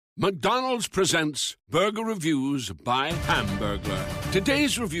McDonald's presents Burger Reviews by Hamburglar.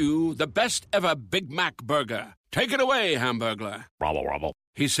 Today's review, the best ever Big Mac burger. Take it away, Hamburglar. Rubble, rubble.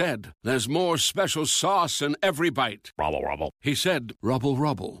 He said, there's more special sauce in every bite. Rubble, rubble. He said, rubble,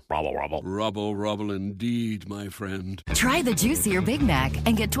 rubble. Rubble, rubble. Rubble, rubble indeed, my friend. Try the juicier Big Mac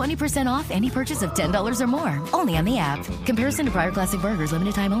and get 20% off any purchase of $10 or more. Only on the app. Comparison to prior classic burgers.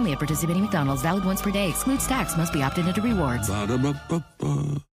 Limited time only at participating McDonald's. Valid once per day. Excludes tax. Must be opted into rewards.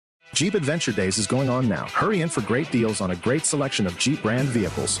 Ba-da-ba-ba-ba. Jeep Adventure Days is going on now. Hurry in for great deals on a great selection of Jeep brand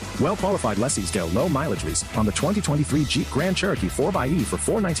vehicles. Well-qualified lessees get a low mileage lease on the 2023 Jeep Grand Cherokee 4xE for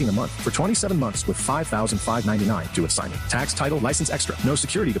 $419 a month for 27 months with $5,599 due at signing. Tax, title, license extra. No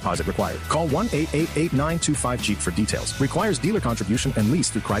security deposit required. Call 1-888-925-JEEP for details. Requires dealer contribution and lease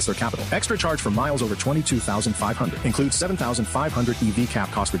through Chrysler Capital. Extra charge for miles over 22,500. Includes 7,500 EV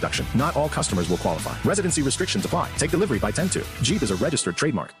cap cost reduction. Not all customers will qualify. Residency restrictions apply. Take delivery by 10/2. Jeep is a registered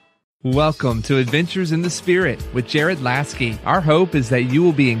trademark. Welcome to Adventures in the Spirit with Jared Lasky. Our hope is that you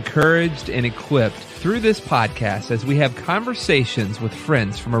will be encouraged and equipped through this podcast as we have conversations with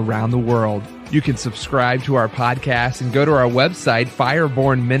friends from around the world. You can subscribe to our podcast and go to our website,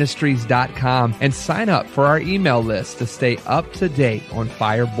 firebornministries.com, and sign up for our email list to stay up to date on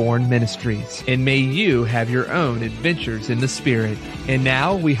Fireborn Ministries. And may you have your own adventures in the Spirit. And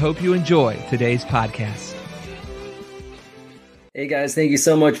now we hope you enjoy today's podcast. Hey guys, thank you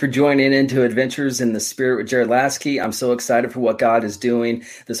so much for joining into Adventures in the Spirit with Jared Lasky. I'm so excited for what God is doing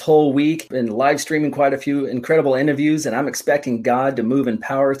this whole week. Been live streaming quite a few incredible interviews, and I'm expecting God to move in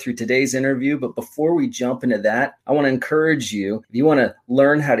power through today's interview. But before we jump into that, I want to encourage you, if you want to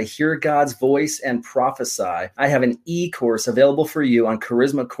learn how to hear God's voice and prophesy, I have an e-course available for you on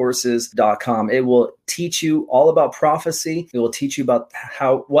charismacourses.com. It will teach you all about prophecy. It will teach you about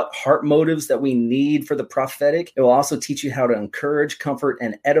what heart motives that we need for the prophetic. It will also teach you how to encourage, comfort,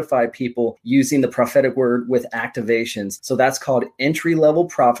 and edify people using the prophetic word with activations. So that's called Entry-Level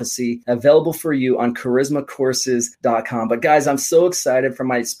Prophecy, available for you on charismacourses.com. But guys, I'm so excited for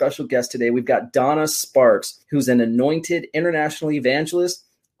my special guest today. We've got Donna Sparks, who's an anointed international evangelist,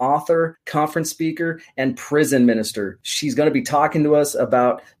 author, conference speaker, and prison minister. She's going to be talking to us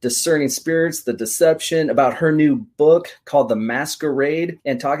about discerning spirits, the deception, about her new book called The Masquerade,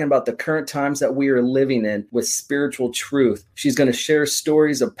 and talking about the current times that we are living in with spiritual truth. She's going to share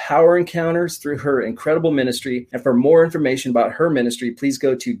stories of power encounters through her incredible ministry. And for more information about her ministry, please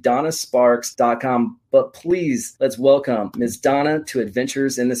go to donnasparks.com. But please, let's welcome Ms. Donna to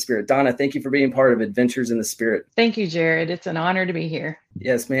Adventures in the Spirit. Donna, thank you for being part of Adventures in the Spirit. Thank you, Jared. It's an honor to be here.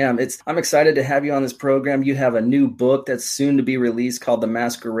 Yes, ma'am. I'm excited to have you on this program. You have a new book that's soon to be released called The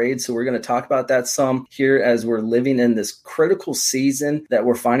Masquerade. So we're going to talk about that some here as we're living in this critical season that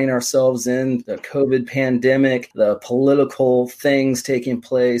we're finding ourselves in, the COVID pandemic, the political things taking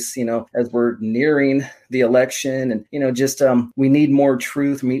place, as we're nearing the election, and we need more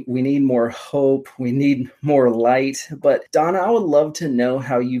truth, we need more hope, we need more light. But Donna, I would love to know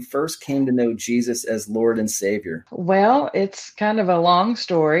how you first came to know Jesus as Lord and Savior. Well, it's kind of a long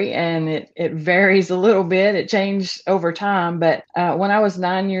story, and it varies a little bit. It changed over time, but when I was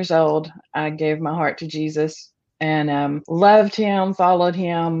 9 years old, I gave my heart to Jesus and loved him, followed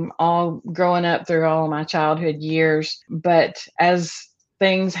him all growing up through all of my childhood years. But as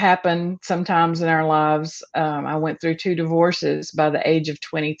things happen sometimes in our lives. I went through 2 divorces by the age of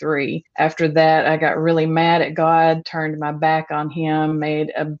 23. After that, I got really mad at God, turned my back on him,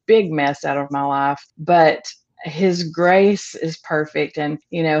 made a big mess out of my life. But his grace is perfect. And,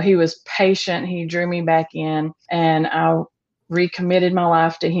 he was patient. He drew me back in, and I recommitted my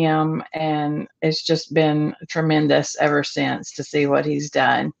life to him. And it's just been tremendous ever since to see what he's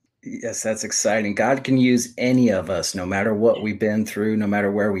done. Yes, that's exciting. God can use any of us, no matter what we've been through, no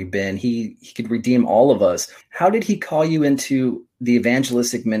matter where we've been. He could redeem all of us. How did he call you into the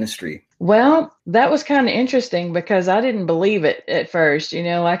evangelistic ministry? Well, that was kind of interesting because I didn't believe it at first.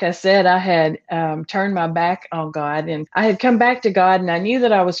 Like I said, I had turned my back on God, and I had come back to God, and I knew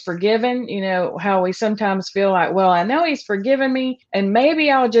that I was forgiven. How we sometimes feel like, well, I know he's forgiven me, and maybe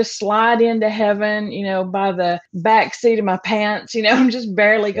I'll just slide into heaven, by the back seat of my pants. I'm just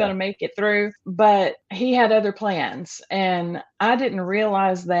barely going to make it through. But he had other plans, and I didn't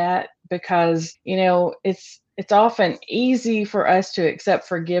realize that because, it's often easy for us to accept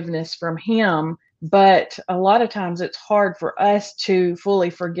forgiveness from him, but a lot of times it's hard for us to fully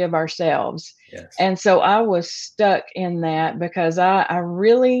forgive ourselves. Yes. And so I was stuck in that because I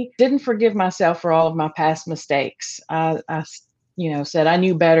really didn't forgive myself for all of my past mistakes. I said I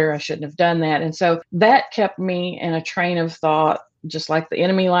knew better. I shouldn't have done that. And so that kept me in a train of thought just like the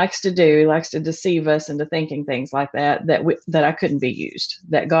enemy likes to do. He likes to deceive us into thinking things like that I couldn't be used,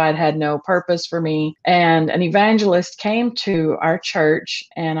 that God had no purpose for me. And an evangelist came to our church,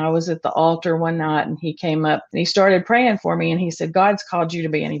 and I was at the altar one night, and he came up and he started praying for me, and he said, God's called you to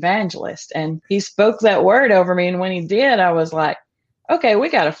be an evangelist. And he spoke that word over me. And when he did, I was like, okay, we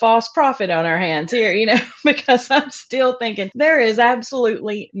got a false prophet on our hands here, because I'm still thinking there is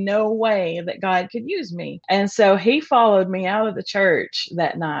absolutely no way that God could use me. And so he followed me out of the church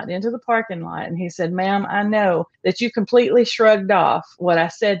that night into the parking lot. And he said, ma'am, I know that you completely shrugged off what I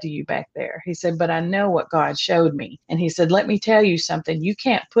said to you back there. He said, but I know what God showed me. And he said, let me tell you something. You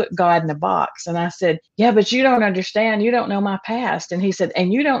can't put God in a box. And I said, yeah, but you don't understand. You don't know my past. And he said,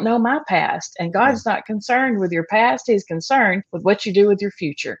 and you don't know my past. And God's not concerned with your past. He's concerned with what you do with your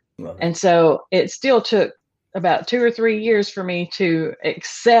future. And so it still took about 2 or 3 years for me to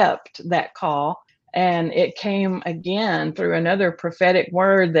accept that call. And it came again through another prophetic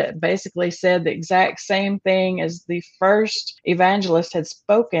word that basically said the exact same thing as the first evangelist had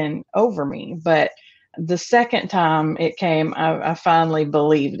spoken over me. But the second time it came, I finally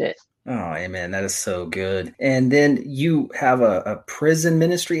believed it. Oh, amen. That is so good. And then you have a prison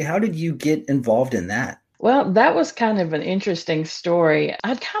ministry. How did you get involved in that? Well, that was kind of an interesting story.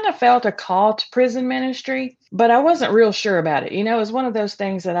 I'd kind of felt a call to prison ministry, but I wasn't real sure about it. It was one of those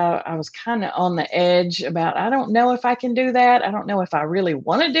things that I was kind of on the edge about. I don't know if I can do that. I don't know if I really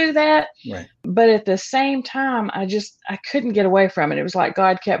want to do that. Right. But at the same time, I couldn't get away from it. It was like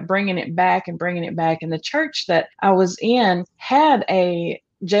God kept bringing it back and bringing it back. And the church that I was in had a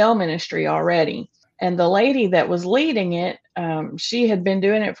jail ministry already. And the lady that was leading it, she had been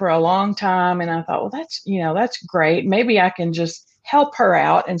doing it for a long time. And I thought, well, that's great. Maybe I can just help her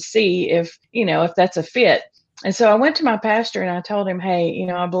out and see if that's a fit. And so I went to my pastor and I told him, hey,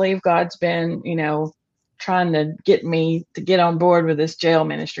 I believe God's been, trying to get me to get on board with this jail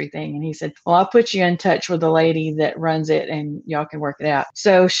ministry thing. And he said, well, I'll put you in touch with the lady that runs it and y'all can work it out.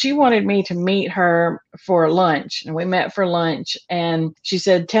 So she wanted me to meet her for lunch, and we met for lunch, and she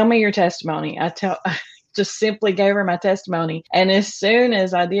said, tell me your testimony. I just simply gave her my testimony. And as soon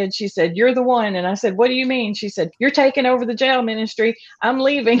as I did, she said, you're the one. And I said, what do you mean? She said, you're taking over the jail ministry. I'm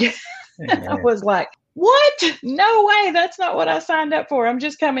leaving. I was like, what? No way. That's not what I signed up for. I'm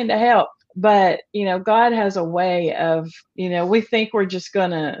just coming to help. But, God has a way of, we think we're just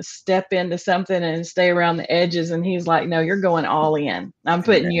going to step into something and stay around the edges. And he's like, no, you're going all in. I'm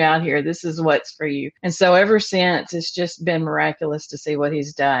putting you out here. This is what's for you. And so ever since, it's just been miraculous to see what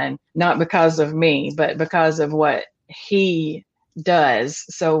he's done, not because of me, but because of what he does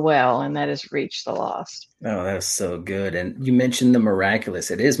so well, and that is reach the lost. Oh, that is so good. And you mentioned the miraculous.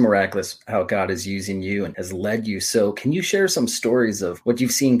 It is miraculous how God is using you and has led you. So can you share some stories of what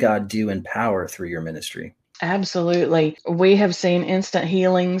you've seen God do in power through your ministry? Absolutely. We have seen instant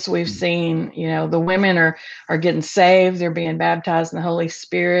healings. We've seen, the women are getting saved. They're being baptized in the Holy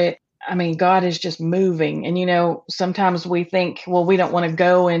Spirit. I mean, God is just moving. And, sometimes we think, well, we don't want to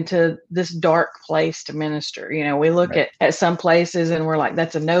go into this dark place to minister. We look at some places and we're like,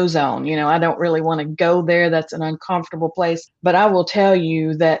 that's a no zone. I don't really want to go there. That's an uncomfortable place. But I will tell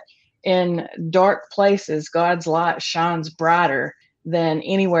you that in dark places, God's light shines brighter than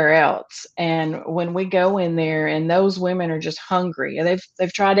anywhere else. And when we go in there and those women are just hungry, and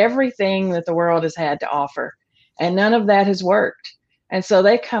they've tried everything that the world has had to offer, and none of that has worked. And so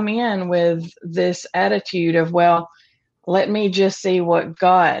they come in with this attitude of, well, let me just see what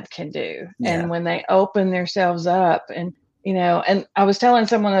God can do. Yeah. And when they open themselves up and I was telling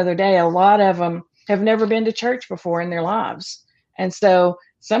someone the other day, a lot of them have never been to church before in their lives. And so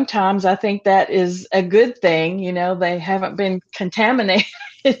sometimes I think that is a good thing. They haven't been contaminated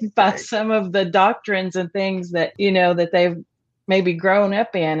by some of the doctrines and things that, that they've maybe grown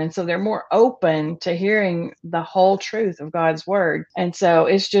up in. And so they're more open to hearing the whole truth of God's word. And so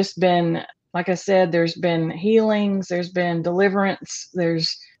it's just been, like I said, there's been healings, there's been deliverance,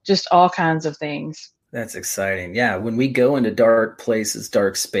 there's just all kinds of things. That's exciting. Yeah. When we go into dark places,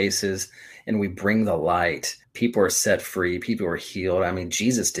 dark spaces, and we bring the light, people are set free, people are healed. I mean,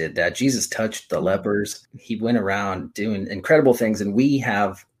 Jesus did that. Jesus touched the lepers. He went around doing incredible things, and we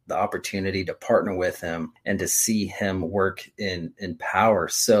have the opportunity to partner with him and to see him work in power.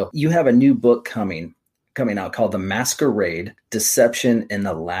 So you have a new book coming coming out called The Masquerade: Deception in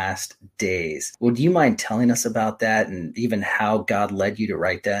the Last Days. Would you mind telling us about that and even how God led you to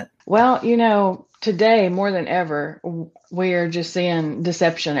write that? Well, today more than ever, we are just seeing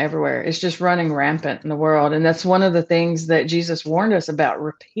deception everywhere. It's just running rampant in the world. And that's one of the things that Jesus warned us about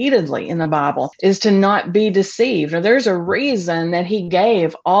repeatedly in the Bible, is to not be deceived. Now, there's a reason that he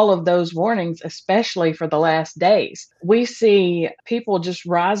gave all of those warnings, especially for the last days. We see people just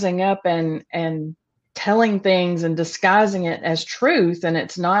rising up and telling things and disguising it as truth, and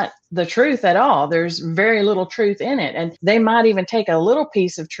it's not the truth at all. There's very little truth in it. And they might even take a little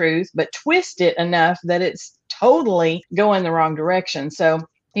piece of truth, but twist it enough that it's totally going the wrong direction. So,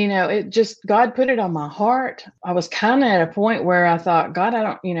 God put it on my heart. I was kind of at a point where I thought, God, I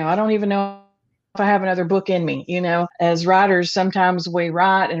don't even know if I have another book in me. As writers, sometimes we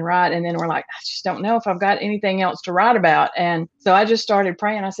write, and then we're like, I just don't know if I've got anything else to write about. And so I just started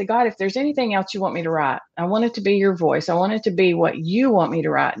praying. I said, God, if there's anything else you want me to write, I want it to be your voice. I want it to be what you want me to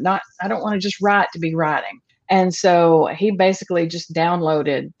write. I don't want to just write to be writing. And so he basically just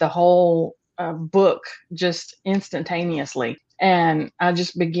downloaded the whole book just instantaneously. And I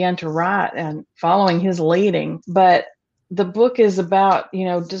just began to write and following his leading. But the book is about,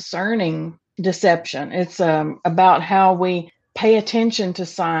 discerning deception. It's about how we pay attention to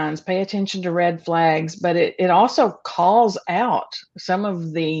signs, pay attention to red flags, but it also calls out some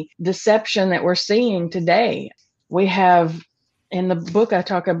of the deception that we're seeing today. We have, in the book, I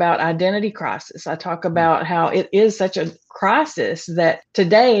talk about identity crisis. I talk about how it is such a crisis that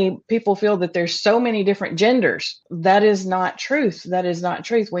today people feel that there's so many different genders. That is not truth. That is not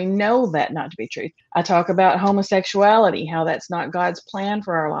truth. We know that not to be truth. I talk about homosexuality, how that's not God's plan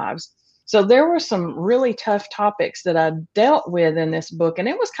for our lives. So there were some really tough topics that I dealt with in this book, and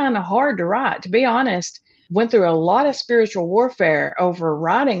it was kind of hard to write. To be honest, went through a lot of spiritual warfare over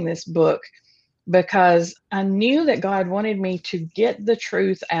writing this book, because I knew that God wanted me to get the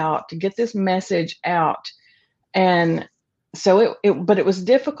truth out, to get this message out. And so but it was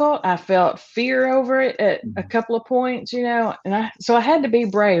difficult. I felt fear over it at a couple of points, and so I had to be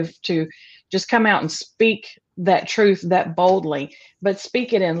brave to just come out and speak that truth that boldly, but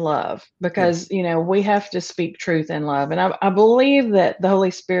speak it in love, because, we have to speak truth in love. And I believe that the Holy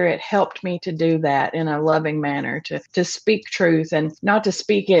Spirit helped me to do that in a loving manner, to speak truth, and not to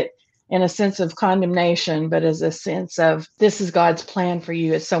speak it in a sense of condemnation, but as a sense of, this is God's plan for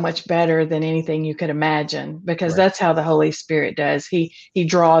you. It's so much better than anything you could imagine, because That's how the Holy Spirit does. He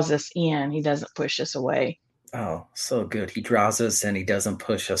draws us in. He doesn't push us away. Oh, so good. He draws us and he doesn't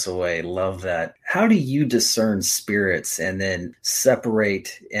push us away. Love that. How do you discern spirits and then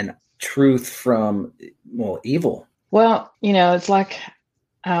separate truth from, evil? Well, it's like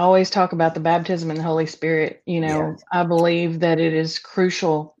I always talk about the baptism in the Holy Spirit. Yes. I believe that it is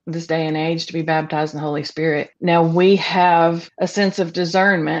crucial this day and age to be baptized in the Holy Spirit. Now, we have a sense of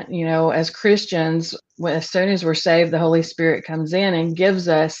discernment, as Christians. As soon as we're saved, the Holy Spirit comes in and gives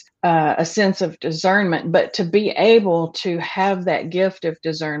us a sense of discernment. But to be able to have that gift of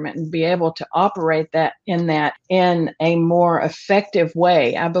discernment and be able to operate in a more effective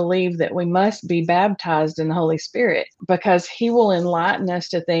way, I believe that we must be baptized in the Holy Spirit, because he will enlighten us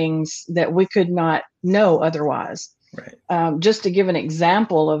to things that we could not know otherwise. Right. Just to give an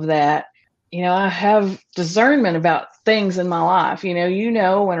example of that, I have discernment about things in my life. When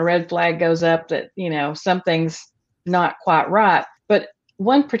a red flag goes up that, something's not quite right. But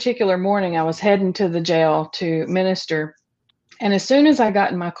one particular morning I was heading to the jail to minister. And as soon as I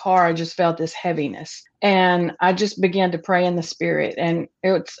got in my car, I just felt this heaviness. And I just began to pray in the Spirit. And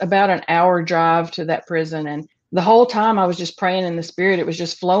it's about an hour drive to that prison. And the whole time I was just praying in the Spirit. It was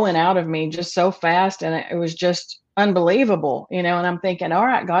just flowing out of me just so fast. And it was just unbelievable, and I'm thinking, all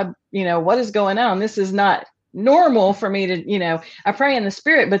right, God, what is going on? This is not normal for me to, I pray in the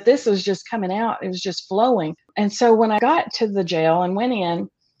Spirit, but this was just coming out. It was just flowing. And so when I got to the jail and went in,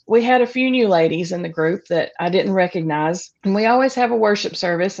 we had a few new ladies in the group that I didn't recognize. And we always have a worship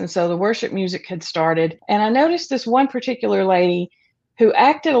service. And so the worship music had started. And I noticed this one particular lady who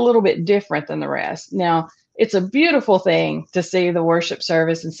acted a little bit different than the rest. Now, it's a beautiful thing to see the worship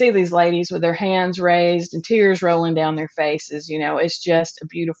service and see these ladies with their hands raised and tears rolling down their faces. It's just a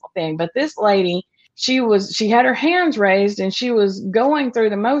beautiful thing. But this lady, she had her hands raised and she was going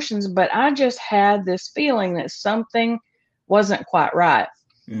through the motions, but I just had this feeling that something wasn't quite right.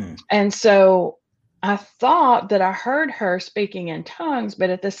 And so I thought that I heard her speaking in tongues, but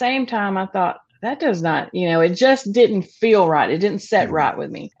at the same time, I thought, that does not, it just didn't feel right. It didn't set right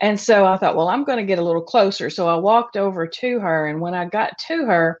with me. And so I thought, well, I'm going to get a little closer. So I walked over to her. And when I got to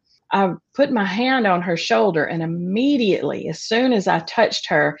her, I put my hand on her shoulder, and immediately, as soon as I touched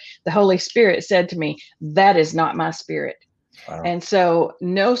her, the Holy Spirit said to me, "That is not my spirit." Wow. And so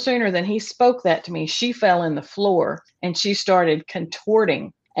no sooner than he spoke that to me, she fell in the floor and she started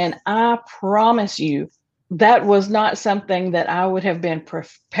contorting. And I promise you, that was not something that I would have been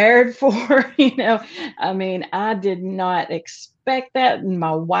prepared for. I mean, I did not expect that in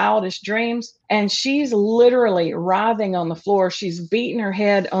my wildest dreams. And she's literally writhing on the floor. She's beating her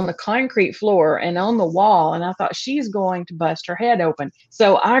head on the concrete floor and on the wall. And I thought, she's going to bust her head open.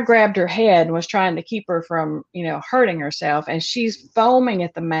 So I grabbed her head and was trying to keep her from, hurting herself. And she's foaming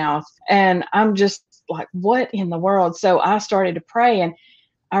at the mouth. And I'm just like, what in the world? So I started to pray. And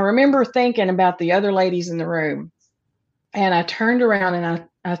I remember thinking about the other ladies in the room, and I turned around and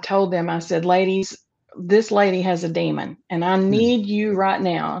I told them, I said, ladies, this lady has a demon, and I need you right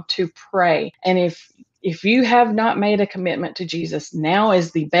now to pray. And if you have not made a commitment to Jesus, now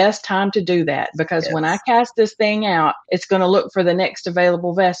is the best time to do that, because when I cast this thing out, it's going to look for the next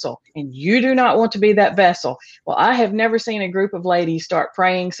available vessel, and you do not want to be that vessel. Well, I have never seen a group of ladies start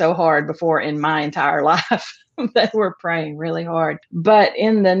praying so hard before in my entire life. They were praying really hard. But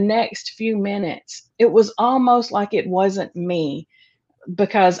in the next few minutes, it was almost like it wasn't me,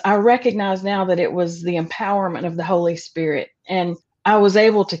 because I recognize now that it was the empowerment of the Holy Spirit. And I was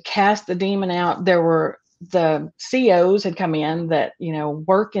able to cast the demon out. There were the COs had come in that,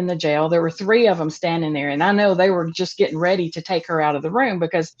 work in the jail. There were 3 of them standing there. And I know they were just getting ready to take her out of the room,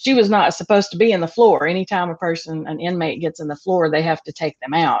 because she was not supposed to be in the floor. Anytime an inmate gets in the floor, they have to take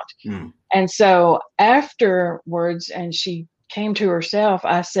them out. And so afterwards, and she came to herself,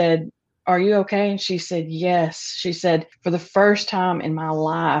 I said, "Are you okay?" And she said, "Yes." She said, "For the first time in my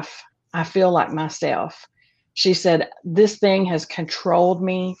life, I feel like myself." She said, "This thing has controlled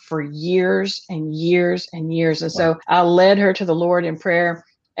me for years and years and years." And so I led her to the Lord in prayer.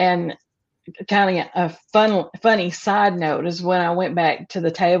 And kind of a funny side note is, when I went back to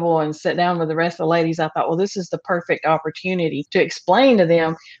the table and sat down with the rest of the ladies, I thought, well, this is the perfect opportunity to explain to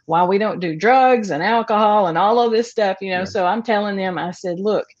them why we don't do drugs and alcohol and all of this stuff, So I'm telling them, I said,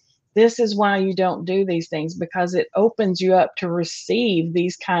 look, this is why you don't do these things, because it opens you up to receive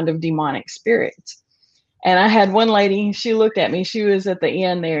these kind of demonic spirits. And I had one lady, she looked at me, she was at the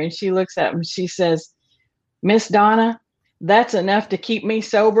end there, and she looks at me, she says, "Miss Donna, that's enough to keep me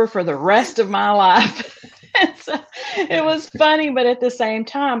sober for the rest of my life." So it was funny, but at the same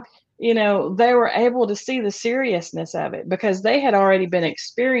time, they were able to see the seriousness of it, because they had already been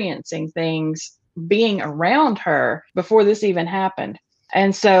experiencing things being around her before this even happened.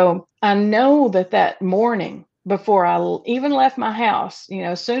 And so I know that morning, before I even left my house,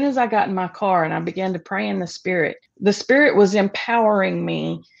 as soon as I got in my car and I began to pray in the Spirit was empowering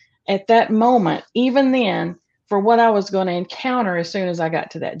me at that moment, even then, for what I was going to encounter as soon as I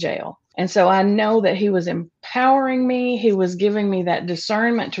got to that jail. And so I know that he was empowering me. He was giving me that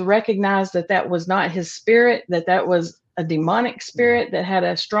discernment to recognize that was not his spirit, that was a demonic spirit that had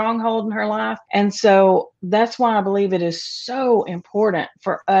a stronghold in her life. And so that's why I believe it is so important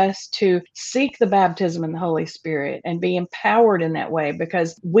for us to seek the baptism in the Holy Spirit and be empowered in that way,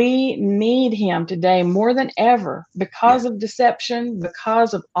 because we need him today more than ever, because of deception,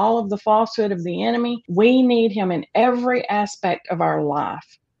 because of all of the falsehood of the enemy. We need him in every aspect of our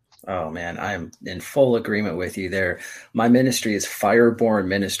life. Oh man, I'm in full agreement with you there. My ministry is Fireborn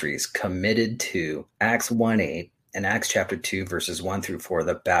Ministries, committed to Acts 1:8 and Acts chapter 2, verses 1-4,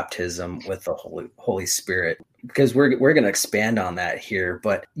 the baptism with the Holy Spirit, because we're going to expand on that here.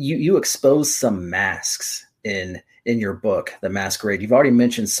 But you expose some masks in your book, The Masquerade. You've already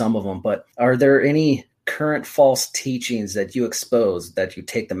mentioned some of them, but are there any current false teachings that you expose, that you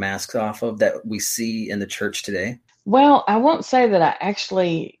take the masks off of, that we see in the church today? Well, I won't say that I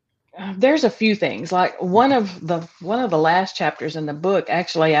actually. There's a few things. Like one of the last chapters in the book,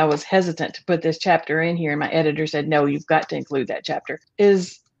 actually, I was hesitant to put this chapter in here, and my editor said, "No, you've got to include that chapter,"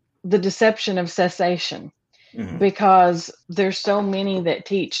 is the deception of cessation, because there's so many that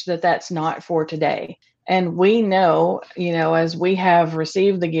teach that that's not for today. And we know, as we have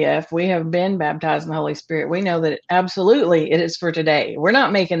received the gift, we have been baptized in the Holy Spirit. We know that absolutely it is for today. We're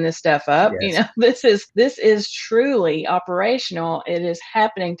not making this stuff up. Yes. This is truly operational. It is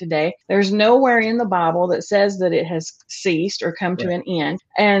happening today. There's nowhere in the Bible that says that it has ceased or come to an end.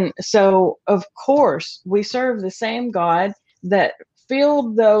 And so, of course, we serve the same God that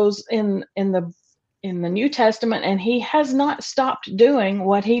filled those in the New Testament, and he has not stopped doing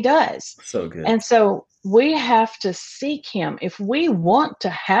what he does. So good. And so we have to seek him. If we want to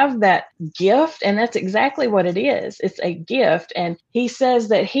have that gift, and that's exactly what it is, it's a gift. And he says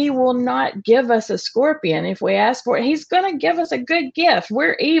that he will not give us a scorpion if we ask for it. He's going to give us a good gift.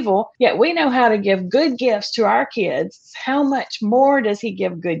 We're evil, yet we know how to give good gifts to our kids. How much more does he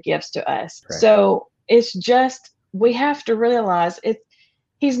give good gifts to us? Right. So it's just, we have to realize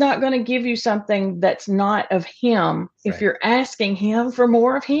he's not going to give you something that's not of him if you're asking him for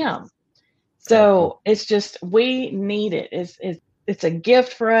more of him. So it's just, we need it. It's a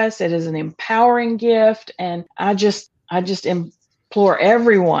gift for us. It is an empowering gift. And I just implore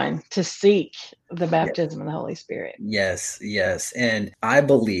everyone to seek the baptism of the Holy Spirit. Yes. And I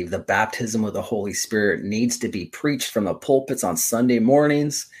believe the baptism of the Holy Spirit needs to be preached from the pulpits on Sunday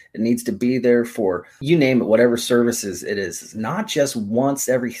mornings. It needs to be there for, you name it, whatever services it is. It's not just once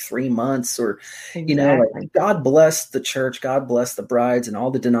every 3 months or, like, God bless the church, God bless the brides and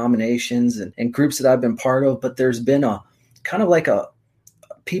all the denominations and groups that I've been part of. But there's been a kind of like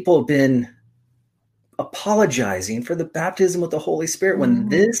people have been apologizing for the baptism of the Holy Spirit when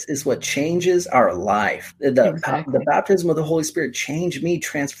this is what changes our life. The baptism of the Holy Spirit changed me,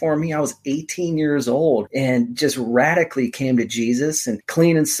 transformed me. I was 18 years old and just radically came to Jesus and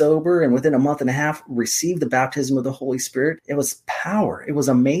clean and sober. And within a month and a half, received the baptism of the Holy Spirit. It was power. It was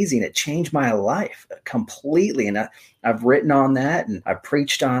amazing. It changed my life completely. And I've written on that and I've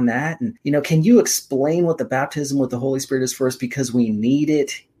preached on that. And, can you explain what the baptism with the Holy Spirit is for us? Because we need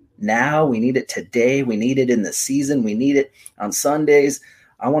it now, we need it today, we need it in the season, we need it on Sundays.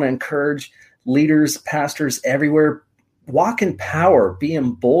 I want to encourage leaders, pastors everywhere, walk in power, be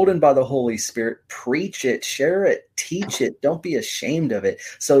emboldened by the Holy Spirit, preach it, share it, teach it, don't be ashamed of it.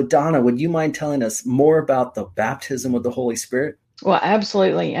 So Donna, would you mind telling us more about the baptism of the Holy Spirit? Well,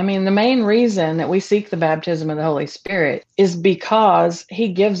 absolutely. I mean, the main reason that we seek the baptism of the Holy Spirit is because he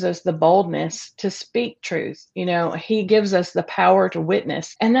gives us the boldness to speak truth. He gives us the power to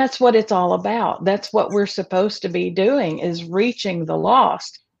witness. And that's what it's all about. That's what we're supposed to be doing, is reaching the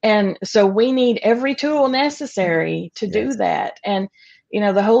lost. And so we need every tool necessary to do that. And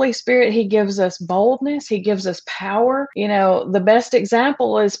the Holy Spirit, he gives us boldness. He gives us power. The best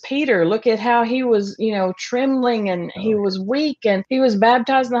example is Peter. Look at how he was, trembling and he was weak and he was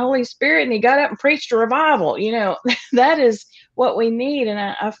baptized in the Holy Spirit and he got up and preached a revival. That is what we need. And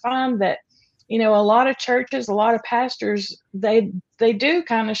I find that, a lot of churches, a lot of pastors, they do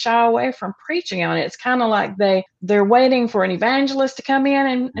kind of shy away from preaching on it. It's kind of like they're waiting for an evangelist to come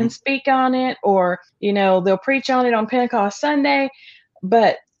in and speak on it, or, they'll preach on it on Pentecost Sunday.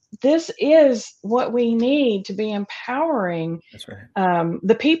 But this is what we need to be empowering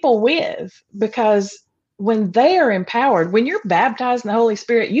the people with, because when they are empowered, when you're baptized in the Holy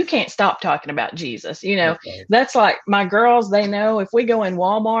Spirit, you can't stop talking about Jesus. That's like my girls, they know if we go in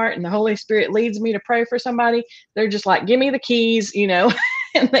Walmart and the Holy Spirit leads me to pray for somebody, they're just like, give me the keys,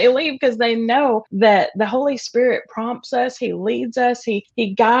 and they leave because they know that the Holy Spirit prompts us. He leads us.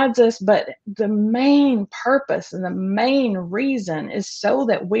 He guides us. But the main purpose and the main reason is so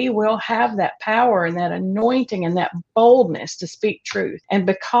that we will have that power and that anointing and that boldness to speak truth. And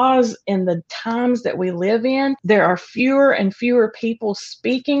because in the times that we live in, there are fewer and fewer people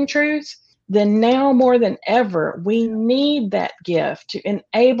speaking truth, then now more than ever, we need that gift to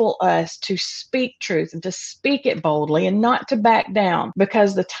enable us to speak truth and to speak it boldly and not to back down,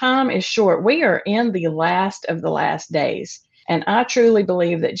 because the time is short. We are in the last of the last days. And I truly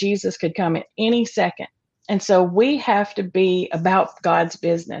believe that Jesus could come at any second. And so we have to be about God's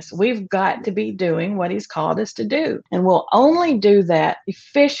business. We've got to be doing what he's called us to do. And we'll only do that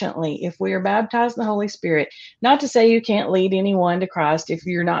efficiently if we are baptized in the Holy Spirit. Not to say you can't lead anyone to Christ if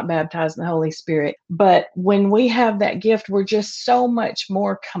you're not baptized in the Holy Spirit. But when we have that gift, we're just so much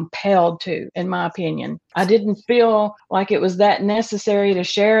more compelled to, in my opinion. I didn't feel like it was that necessary to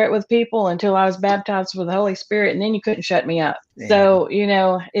share it with people until I was baptized with the Holy Spirit. And then you couldn't shut me up. Yeah. So,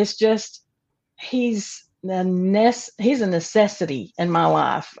 it's just, he's a necessity in my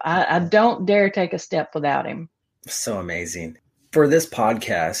life. I don't dare take a step without him. So amazing. For this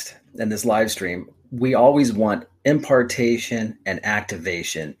podcast and this live stream, we always want impartation and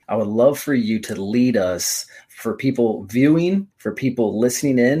activation. I would love for you to lead us, for people viewing, for people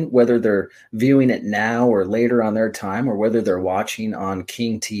listening in, whether they're viewing it now or later on their time, or whether they're watching on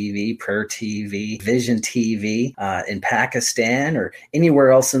King TV, Prayer TV, Vision TV, in Pakistan or anywhere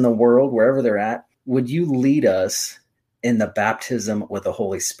else in the world, wherever they're at. Would you lead us in the baptism with the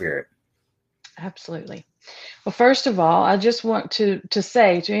Holy Spirit? Absolutely. Well, first of all, I just want to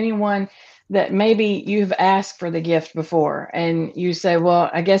say to anyone that maybe you've asked for the gift before and you say, well,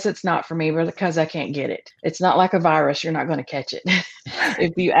 I guess it's not for me because I can't get it. It's not like a virus. You're not going to catch it.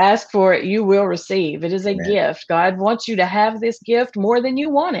 If you ask for it, you will receive. It is a gift. God wants you to have this gift more than you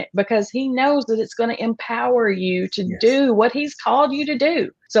want it because he knows that it's going to empower you to do what he's called you to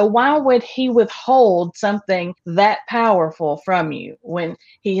do. So why would he withhold something that powerful from you when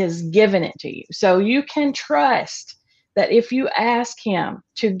he has given it to you? So you can trust that if you ask him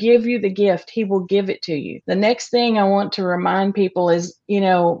to give you the gift, he will give it to you. The next thing I want to remind people is,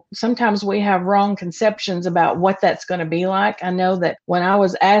 sometimes we have wrong conceptions about what that's going to be like. I know that when I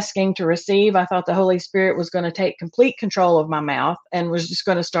was asking to receive, I thought the Holy Spirit was going to take complete control of my mouth and was just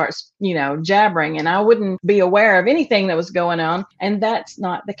going to start, jabbering, and I wouldn't be aware of anything that was going on. And that's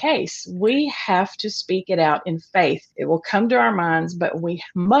not the case. We have to speak it out in faith. It will come to our minds, but we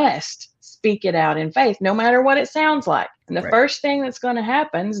must speak it out in faith, no matter what it sounds like. And the first thing that's going to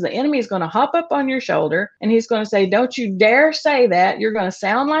happen is the enemy is going to hop up on your shoulder and he's going to say, don't you dare say that. You're going to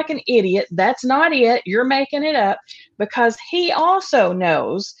sound like an idiot. That's not it. You're making it up, because he also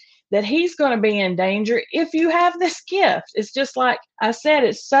knows that he's going to be in danger if you have this gift. It's just like I said,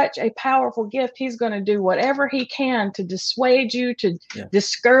 it's such a powerful gift. He's going to do whatever he can to dissuade you, to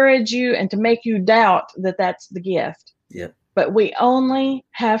discourage you, and to make you doubt that that's the gift. Yeah. But we only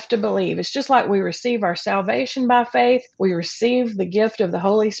have to believe. It's just like we receive our salvation by faith. We receive the gift of the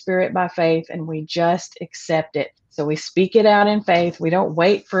Holy Spirit by faith, and we just accept it. So we speak it out in faith. We don't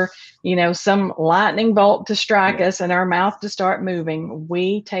wait for, some lightning bolt to strike us and our mouth to start moving.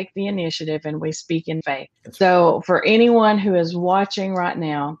 We take the initiative and we speak in faith. So for anyone who is watching right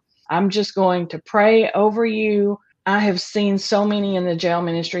now, I'm just going to pray over you. I have seen so many in the jail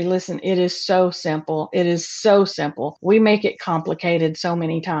ministry. Listen, it is so simple. It is so simple. We make it complicated so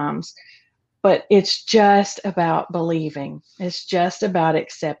many times, but it's just about believing. It's just about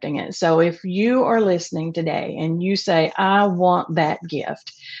accepting it. So if you are listening today and you say, I want that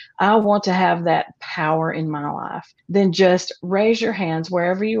gift, I want to have that power in my life, then just raise your hands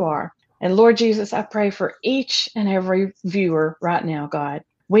wherever you are. And Lord Jesus, I pray for each and every viewer right now, God.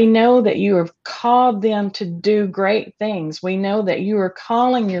 We know that you have called them to do great things. We know that you are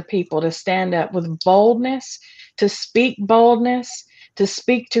calling your people to stand up with boldness, to speak boldness, to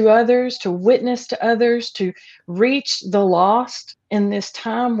speak to others, to witness to others, to reach the lost in this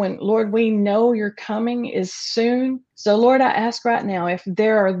time when, Lord, we know your coming is soon. So, Lord, I ask right now, if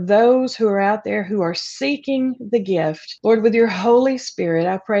there are those who are out there who are seeking the gift, Lord, with your Holy Spirit,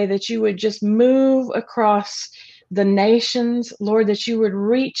 I pray that you would just move across the nations, Lord, that you would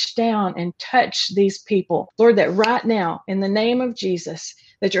reach down and touch these people. Lord, that right now, in the name of Jesus,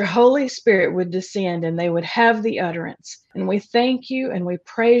 that your Holy Spirit would descend and they would have the utterance. And we thank you and we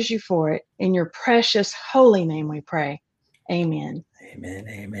praise you for it. In your precious holy name we pray. Amen. Amen.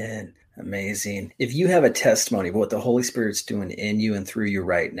 Amen. Amazing. If you have a testimony of what the Holy Spirit's doing in you and through you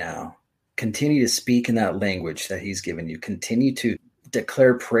right now, continue to speak in that language that he's given you. Continue to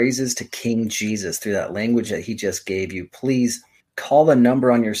declare praises to King Jesus through that language that he just gave you. Please call the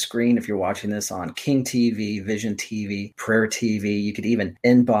number on your screen if you're watching this on King TV, Vision TV, Prayer TV. You could even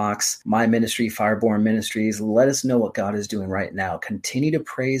inbox my ministry, Fireborn Ministries. Let us know what God is doing right now. Continue to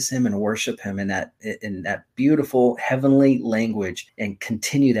praise him and worship him in that beautiful heavenly language, and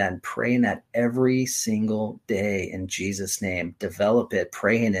continue that and pray in that every single day in Jesus' name. Develop it,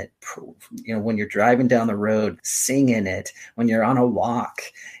 pray in it. When you're driving down the road, sing in it. When you're on a walk,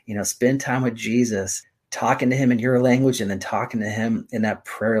 spend time with Jesus, talking to him in your language and then talking to him in that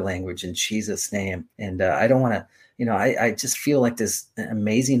prayer language in Jesus' name. And I don't want to, I just feel like this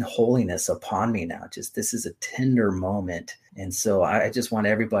amazing holiness upon me now. This is a tender moment. And so I just want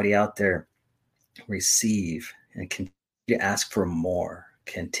everybody out there receive and continue to ask for more.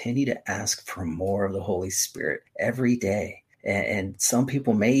 Continue to ask for more of the Holy Spirit every day. And some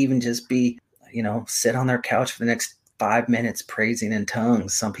people may even just be, sit on their couch for the next 5 minutes praising in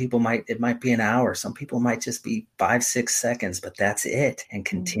tongues. Some people it might be an hour. Some people might just be 5-6 seconds, but that's it. And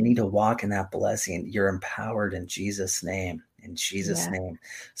continue to walk in that blessing. You're empowered in Jesus' name. In Jesus' name.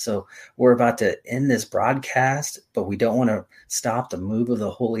 So we're about to end this broadcast, but we don't want to stop the move of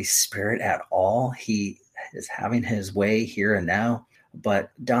the Holy Spirit at all. He is having his way here and now. But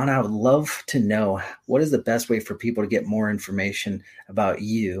Donna, I would love to know, what is the best way for people to get more information about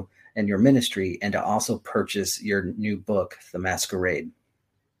you and your ministry, and to also purchase your new book, The Masquerade?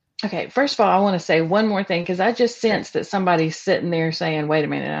 Okay, first of all, I want to say one more thing, because I just sensed that somebody's sitting there saying, wait a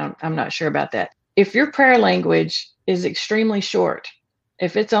minute, I'm not sure about that. If your prayer language is extremely short,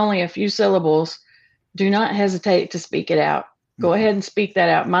 if it's only a few syllables, do not hesitate to speak it out. Go ahead and speak that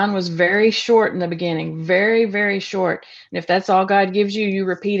out. Mine was very short in the beginning, very, very short. And if that's all God gives you, you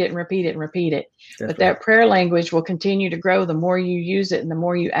repeat it and repeat it and repeat it. Definitely. But that prayer language will continue to grow the more you use it and the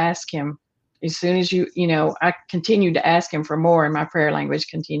more you ask him. As soon as I continued to ask him for more, and my prayer language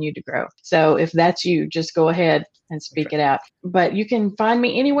continued to grow. So if that's you, just go ahead and speak it out. But you can find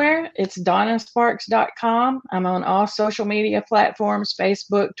me anywhere. It's donnasparks.com. I'm on all social media platforms,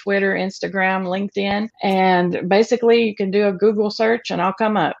 Facebook, Twitter, Instagram, LinkedIn. And basically you can do a Google search and I'll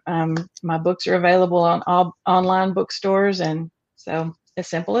come up. My books are available on all online bookstores. And so as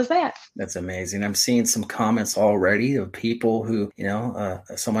simple as that. That's amazing. I'm seeing some comments already of people who,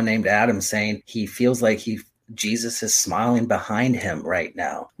 someone named Adam saying he feels like Jesus is smiling behind him right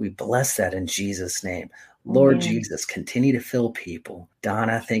now. We bless that in Jesus' name. Lord Jesus, continue to fill people.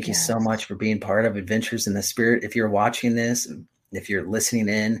 Donna, thank you so much for being part of Adventures in the Spirit. If you're watching this, if you're listening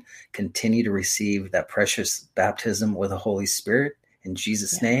in, continue to receive that precious baptism with the Holy Spirit in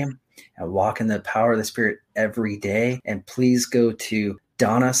Jesus' name, and walk in the power of the Spirit every day. And please go to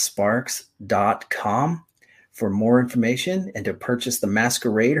donnasparks.com for more information and to purchase The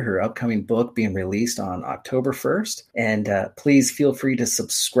Masquerade, her upcoming book being released on October 1st. And please feel free to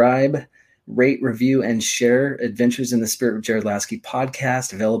subscribe, rate, review, and share Adventures in the Spirit with Jared Lasky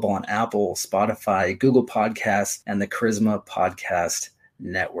podcast, available on Apple, Spotify, Google Podcasts, and the Charisma Podcast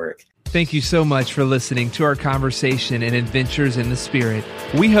Network. Thank you so much for listening to our conversation in Adventures in the Spirit.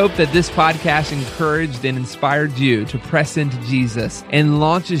 We hope that this podcast encouraged and inspired you to press into Jesus and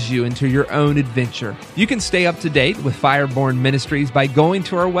launches you into your own adventure. You can stay up to date with Fireborn Ministries by going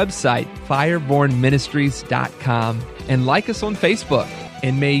to our website, firebornministries.com, and like us on Facebook.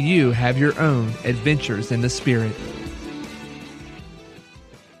 And may you have your own Adventures in the Spirit.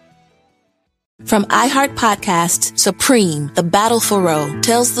 From iHeart Podcasts, Supreme, The Battle for Roe,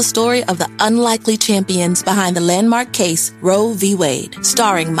 tells the story of the unlikely champions behind the landmark case Roe v. Wade,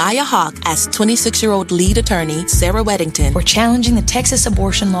 starring Maya Hawke as 26-year-old lead attorney Sarah Weddington. We're challenging the Texas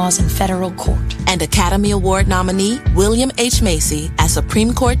abortion laws in federal court. And Academy Award nominee William H. Macy as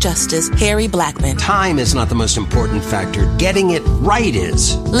Supreme Court Justice Harry Blackmun. Time is not the most important factor. Getting it right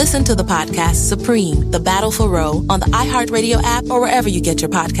is. Listen to the podcast Supreme, The Battle for Roe on the iHeartRadio app or wherever you get your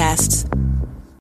podcasts.